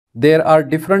There are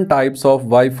different types of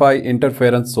Wi-Fi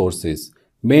interference sources.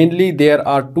 Mainly there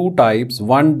are two types,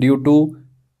 one due to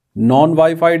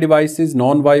non-Wi-Fi devices,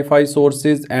 non-Wi-Fi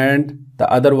sources, and the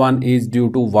other one is due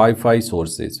to Wi-Fi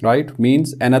sources, right?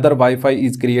 Means another Wi-Fi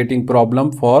is creating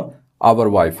problem for our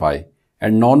Wi-Fi.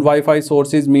 And non-Wi-Fi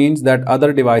sources means that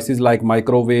other devices like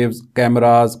microwaves,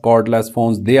 cameras, cordless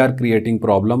phones, they are creating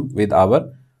problem with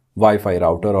our Wi-Fi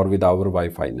router or with our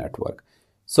Wi-Fi network.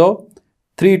 So,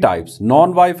 three types.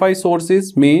 Non-Wi-Fi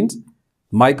sources means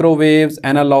microwaves,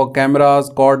 analog cameras,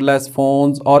 cordless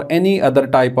phones, or any other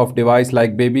type of device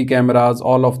like baby cameras,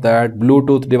 all of that,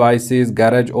 Bluetooth devices,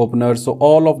 garage openers. So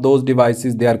all of those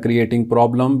devices, they are creating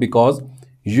problem because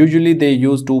usually they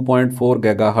use 2.4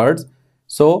 gigahertz.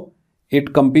 So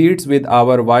it competes with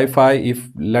our Wi-Fi. If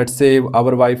let's say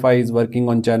our Wi-Fi is working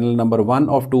on channel number 1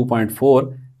 of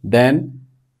 2.4, then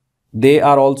they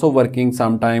are also working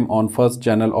sometime on first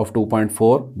channel of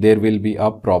 2.4. There will be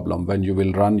a problem when you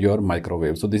will run your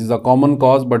microwave. So this is a common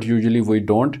cause, but usually we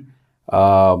don't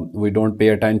pay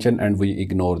attention and we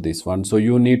ignore this one. So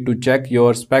you need to check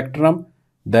your spectrum,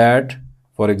 that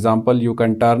for example you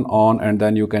can turn on and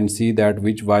then you can see that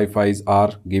which Wi-Fi's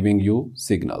are giving you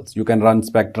signals. You can run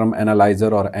spectrum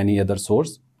analyzer or any other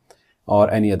source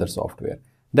or any other software.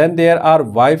 Then there are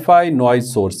Wi-Fi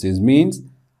noise sources, means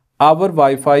our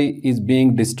Wi-Fi is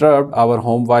being disturbed, our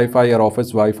home Wi-Fi or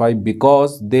office Wi-Fi,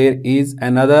 because there is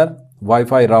another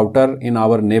Wi-Fi router in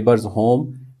our neighbor's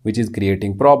home which is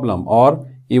creating problem, or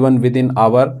even within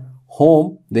our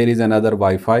home there is another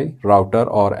Wi-Fi router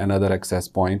or another access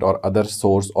point or other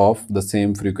source of the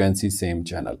same frequency, same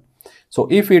channel. So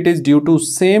if it is due to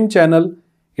same channel,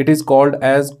 it is called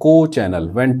as co-channel,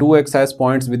 when two access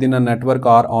points within a network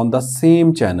are on the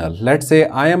same channel. Let's say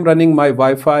I am running my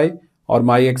Wi-Fi or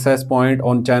my access point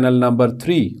on channel number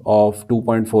 3 of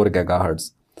 2.4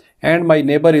 gigahertz, and my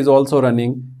neighbor is also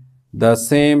running the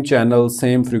same channel,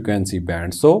 same frequency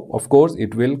band. So of course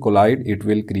it will collide, it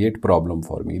will create problem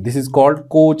for me. This is called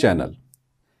co-channel.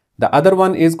 The other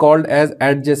one is called as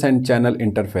adjacent channel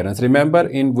interference. Remember,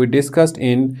 we discussed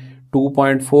in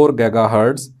 2.4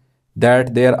 gigahertz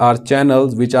that there are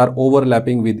channels which are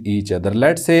overlapping with each other.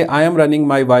 Let's say I am running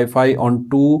my Wi-Fi on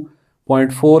 2.4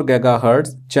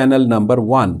 gigahertz channel number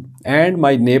 1 and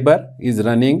my neighbor is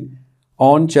running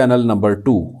on channel number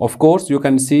 2. Of course, you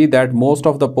can see that most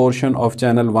of the portion of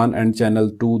channel 1 and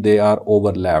channel 2, they are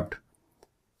overlapped.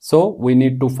 So we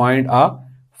need to find a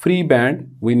free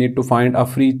band, we need to find a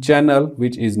free channel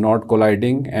which is not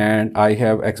colliding, and I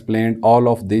have explained all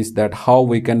of this, that how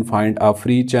we can find a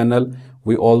free channel.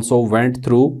 We also went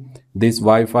through this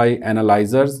Wi-Fi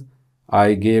analyzers.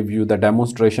 I gave you the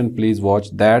demonstration. Please watch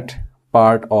that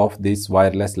part of this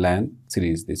wireless LAN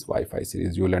series, this Wi-Fi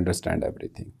series. You will understand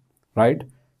everything, right?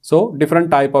 So different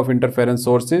type of interference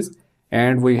sources,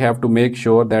 and we have to make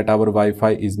sure that our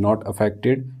Wi-Fi is not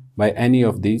affected by any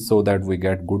of these so that we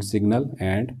get good signal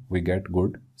and we get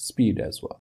good speed as well.